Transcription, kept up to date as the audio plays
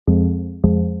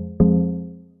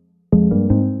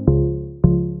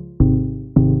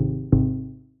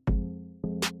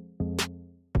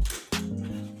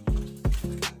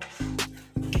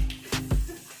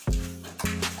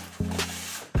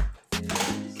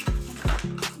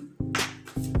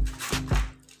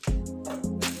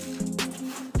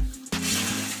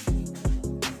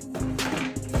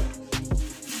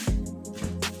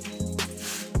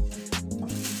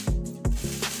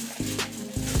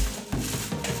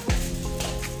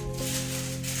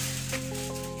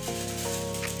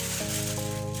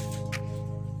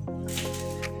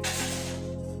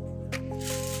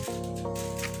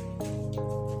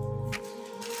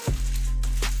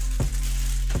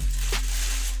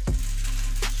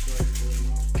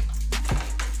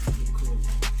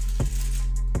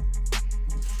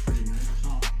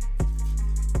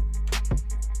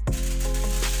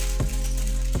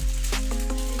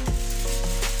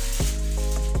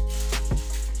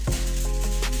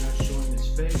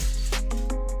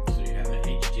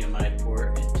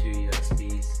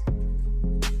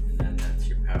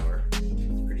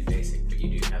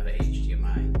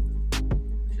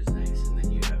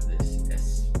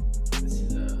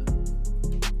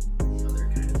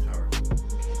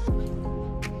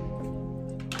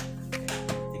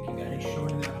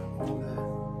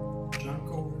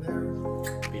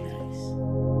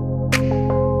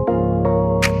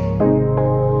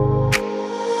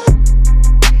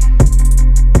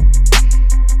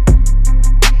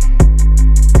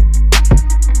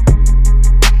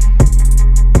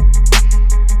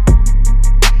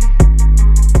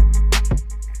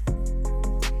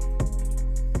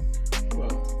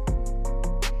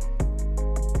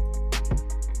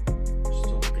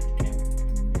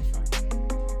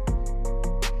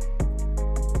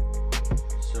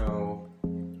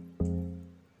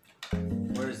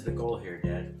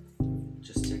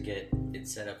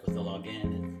up with a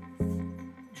login and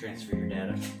transfer your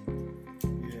data.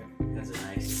 Yeah. Has a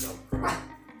nice Pro.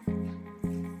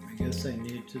 I guess I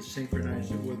need to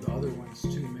synchronize it with the other ones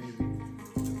too, maybe.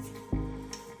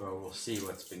 Well, we'll see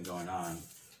what's been going on.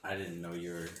 I didn't know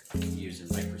you were using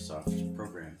Microsoft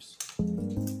programs.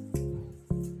 It's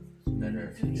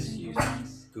better if you just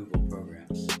use Google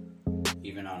programs,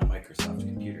 even on a Microsoft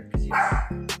computer, because you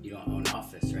don't own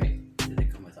Office, right? Do they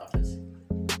come with Office?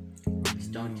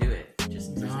 Just don't do it.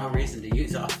 Just there's no reason to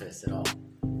use Office at all.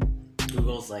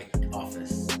 Google's like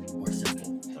Office, more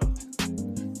simple. So.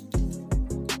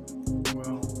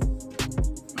 Well,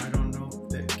 I don't know if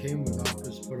that came with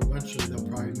Office, but eventually they'll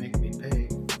probably make me pay.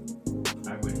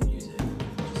 I wouldn't use it.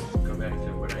 Just go back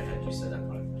to what I had you set up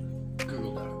on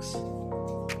Google Docs.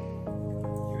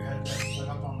 You had that set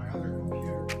up on my other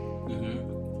computer? Mm-hmm.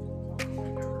 I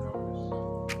never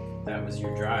noticed. That was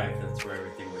your drive. That's where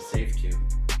everything was saved to.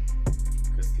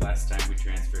 Because last time we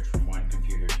transferred from one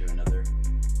computer to another,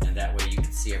 and that way you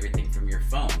could see everything from your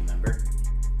phone, remember?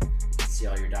 You could see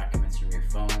all your documents from your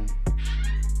phone,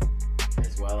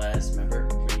 as well as, remember,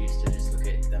 when you used to just look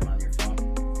at them on your phone?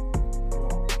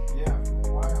 Well, yeah, for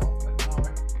a while, but now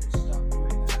it stopped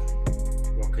doing that.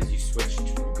 Well, because you switched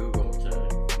from Google to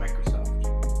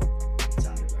Microsoft. It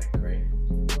sounded like, right?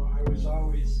 Well, I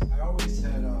always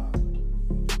had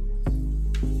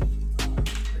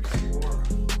Explorer.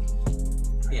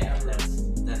 Yeah,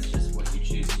 that's just what you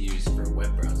choose to use for a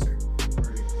web browser.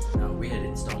 Right. No, we had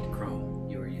installed Chrome.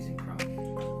 You were using Chrome.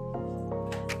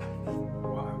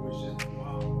 Well, I was just,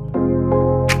 wow.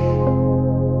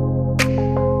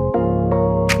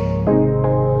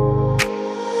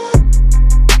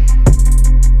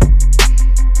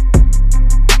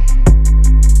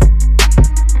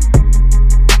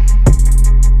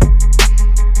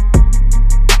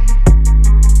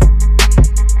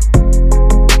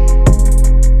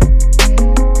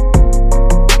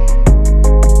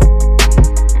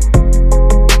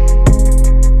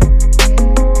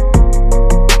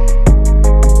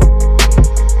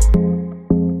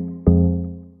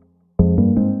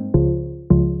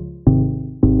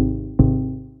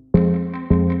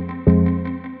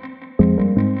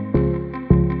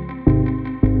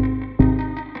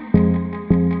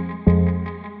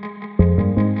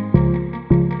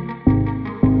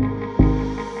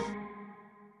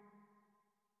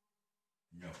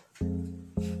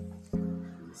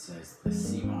 It says the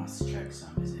CMOS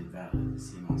checksum is invalid. The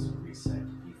CMOS will reset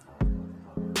to default. Blah,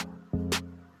 blah, blah, blah.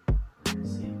 We're going to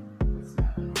see. It's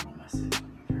not a normal message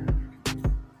when you turn on your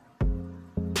computer.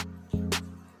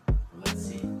 Well, let's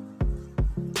see.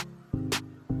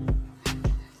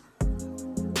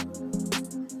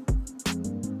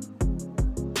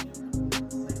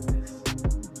 It's like this.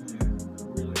 Yeah,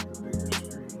 we like a bigger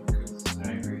screen because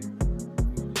I agree.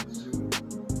 you can zoom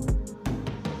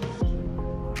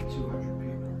 200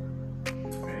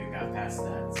 people. Okay, got past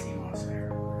that CMOS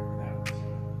error, whatever that was.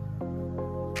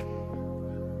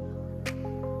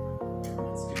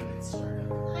 Let's do it. Startup.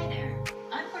 Hi there,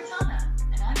 I'm Cortana,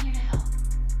 and I'm here to help.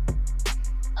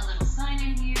 A little sign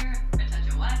in here, a touch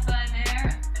of Wi-Fi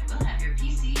there, and we'll have your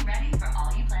PC ready for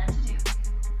all you plan to do.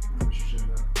 Oh, shut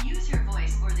up. Use your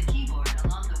voice or the keyboard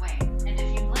along the way, and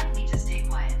if you'd like me to stay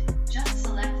quiet, just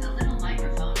select the little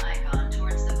microphone icon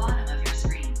towards the bottom of your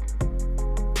screen.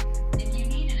 If you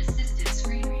need an assisted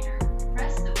screen reader,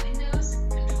 press the Windows,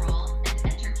 Control, and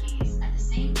Enter keys at the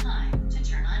same time to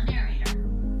turn on narrator.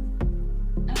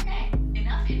 Okay,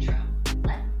 enough intro.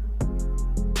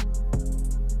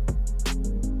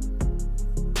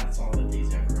 That's all that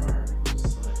these ever are. You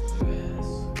just select US.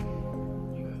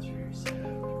 You go through your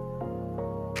setup.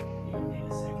 You don't need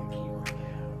a second keyboard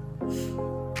layout.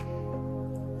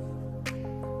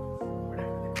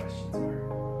 Whatever the questions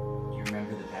are. Do you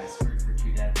remember the password for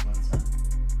 2 Dads, 1 Son?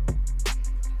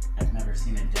 I've never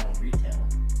seen a Dell retail.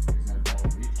 There's no Dell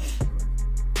retail store.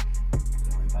 You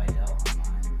can only buy Dell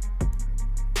online.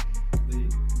 Their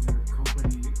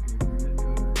company, they run it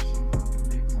better somehow.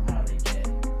 Somehow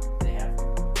they have.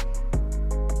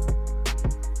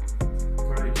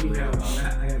 But I do have, I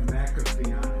have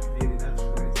McAfee on it. Maybe that's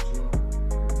why it's slow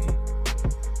for me.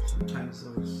 Sometimes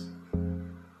those,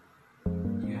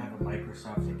 Do you have a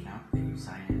Microsoft account that you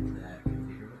sign into that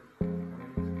computer with?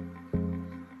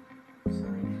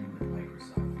 Sign in with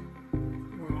Microsoft.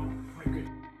 well, I could,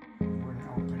 with an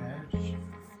open edge.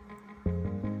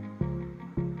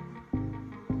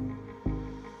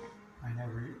 I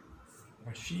never,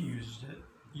 but she used it.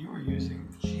 You were using,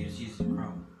 She was using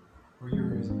Chrome. or you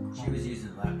were using She Chrome. was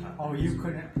using the laptop. Oh, you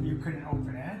couldn't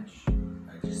open edge?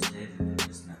 I just did, and it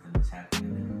just nothing was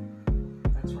happening.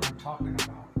 That's what I'm talking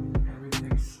about.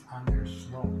 Everything's on there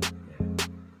slow. Yeah.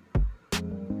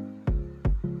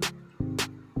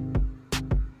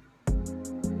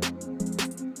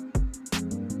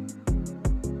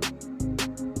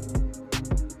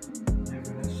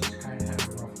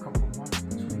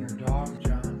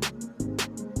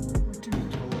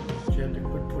 Jen to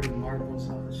quit putting marbles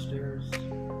on the stairs.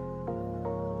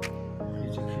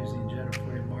 He's accusing Jen of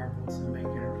putting marbles and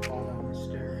making her fall down the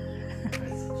stairs.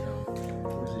 That's a joke.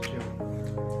 It was a joke.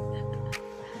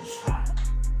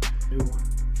 New one.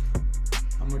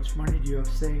 How much money do you have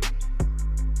saved?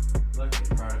 Look,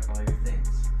 they brought up all your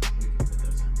things.